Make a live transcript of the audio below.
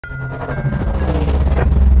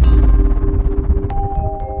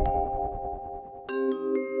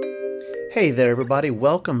Hey there everybody,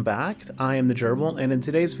 welcome back. I am the Gerbil, and in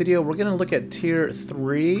today's video we're going to look at Tier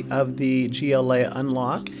 3 of the GL Leia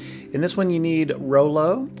unlock. In this one you need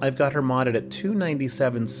Rolo. I've got her modded at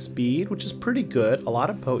 297 speed, which is pretty good, a lot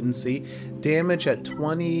of potency. Damage at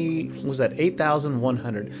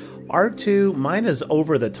 8,100. R2, mine is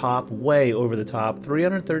over the top, way over the top.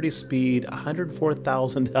 330 speed,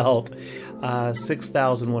 104,000 health,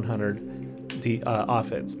 6,100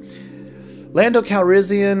 offense. Lando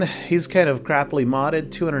Calrissian, he's kind of crappily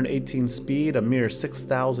modded, 218 speed, a mere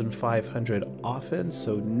 6,500 offense,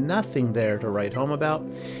 so nothing there to write home about.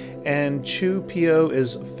 And Cheerio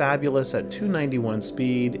is fabulous at 291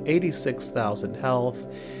 speed, 86,000 health,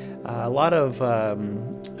 a lot of,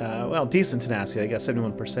 well, decent tenacity, I guess,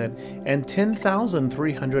 71%, and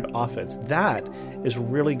 10,300 offense. That is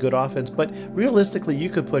really good offense, but realistically,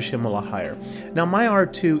 you could push him a lot higher. Now, my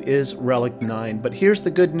R2 is Relic 9, but here's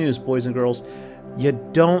the good news, boys and girls. You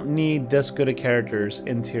don't need this good of characters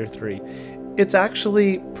in Tier 3. It's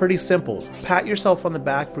actually pretty simple. Pat yourself on the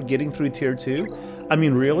back for getting through Tier 2. I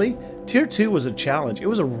mean, really? Tier 2 was a challenge. It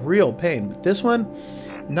was a real pain, but this one,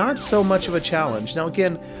 not so much of a challenge. Now,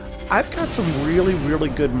 again, I've got some really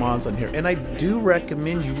good mods on here, and I do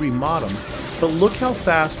recommend you remod them, but look how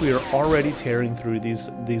fast we are already tearing through these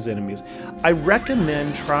enemies. I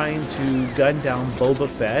recommend trying to gun down Boba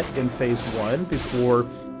Fett in Phase 1 before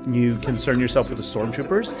you concern yourself with the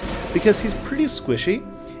Stormtroopers, because he's pretty squishy,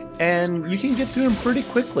 and you can get through him pretty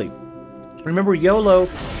quickly. Remember, YOLO,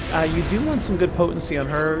 you do want some good potency on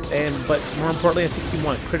her, but more importantly, I think you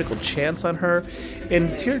want critical chance on her.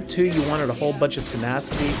 In Tier 2, you wanted a whole bunch of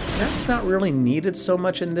tenacity. That's not really needed so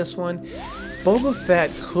much in this one. Boba Fett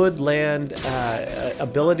could land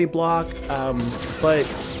ability block, but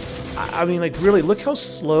I mean, like, really, look how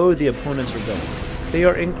slow the opponents are going. They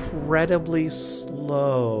are incredibly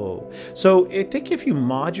slow. So I think if you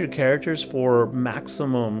mod your characters for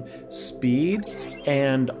maximum speed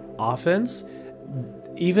and offense,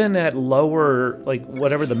 even at lower, like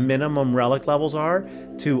whatever the minimum relic levels are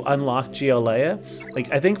to unlock GL Leia,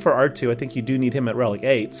 like I think for R2, I think you do need him at relic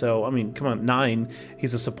 8. So I mean, come on, 9,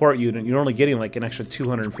 he's a support unit. You're only getting like an extra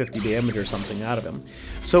 250 damage or something out of him.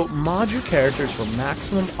 So mod your characters for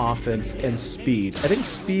maximum offense and speed. I think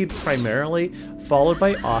speed primarily, followed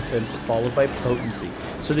by offense, followed by potency,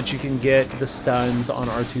 so that you can get the stuns on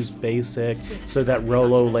R2's basic, so that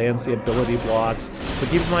Rolo lands the ability blocks. But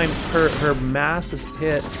keep in mind, her mass is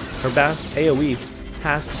hit, her mass AoE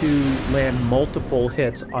has to land multiple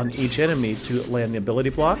hits on each enemy to land the ability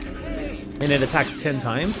block, and it attacks 10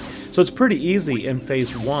 times. So it's pretty easy in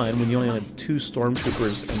Phase 1 when you only have 2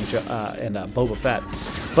 Stormtroopers and Boba Fett.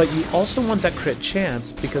 But you also want that crit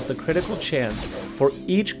chance, because the critical chance for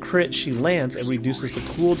each crit she lands, it reduces the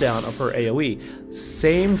cooldown of her AoE.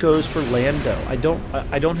 Same goes for Lando. I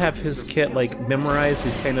don't have his kit like memorized.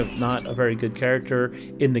 He's kind of not a very good character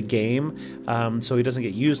in the game, so he doesn't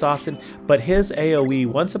get used often. But his AoE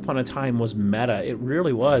once upon a time was meta. It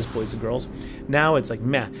really was, boys and girls. Now it's like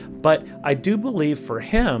meh. But I do believe for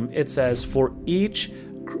him, it says for each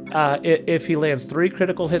if he lands 3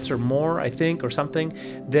 critical hits or more, I think, or something,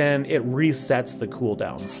 then it resets the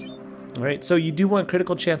cooldowns. All right, so you do want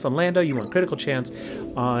critical chance on Lando, you want critical chance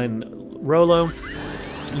on Rolo,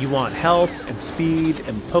 you want health and speed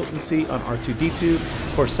and potency on R2-D2.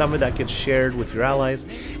 Of course, some of that gets shared with your allies.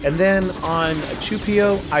 And then on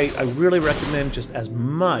Cheerio, I really recommend just as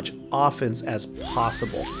much offense as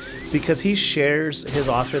possible, because he shares his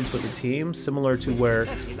offense with the team, similar to where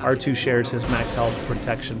R2 shares his max health,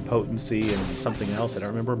 protection, potency, and something else. I don't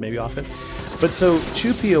remember, maybe offense. But so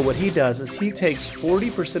Cheerio, what he does is he takes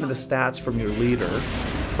 40% of the stats from your leader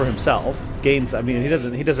for himself, gains, I mean, he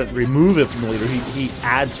doesn't remove it from the leader, he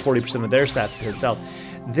adds 40% of their stats to himself.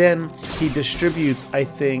 Then he distributes, I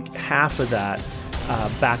think, half of that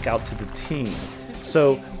back out to the team.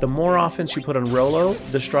 So the more offense you put on Rolo,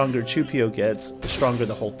 the stronger Cheerio gets, the stronger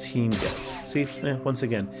the whole team gets. See, once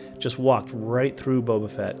again, just walked right through Boba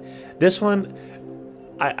Fett. This one,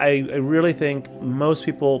 I really think most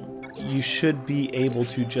people, you should be able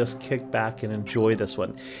to just kick back and enjoy this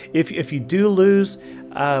one. If you do lose,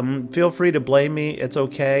 feel free to blame me. It's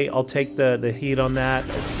okay. I'll take the heat on that.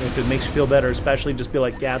 If it makes you feel better, especially, just be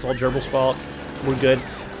like, yeah, it's all Gerbil's fault. We're good.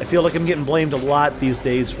 I feel like I'm getting blamed a lot these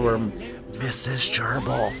days for Mrs.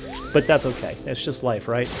 Gerbil, but that's okay. It's just life,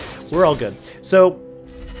 right? We're all good. So,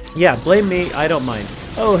 yeah, blame me. I don't mind.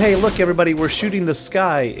 Oh, hey, look, everybody. We're shooting the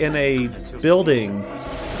sky in a building.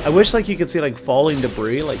 I wish, like, you could see, like, falling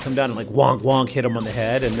debris, like, come down and, like, wonk, wonk, hit him on the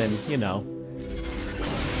head, and then, you know.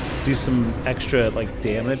 do some extra like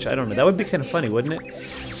damage. I don't know. That would be kind of funny, wouldn't it?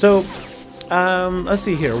 So, let's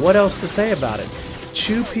see here. What else to say about it?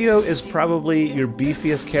 Cheerio is probably your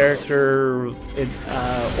beefiest character, or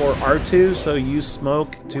R2, so use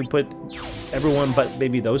smoke to put everyone but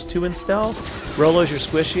maybe those two in stealth. Rolo's your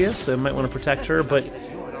squishiest, so you might want to protect her, but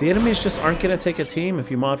the enemies just aren't going to take a team if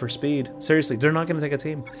you mod for speed. Seriously, they're not going to take a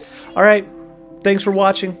team. Alright, thanks for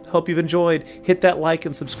watching. Hope you've enjoyed. Hit that like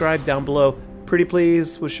and subscribe down below. Pretty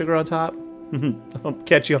please with sugar on top. I'll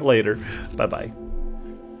catch you all later. Bye-bye.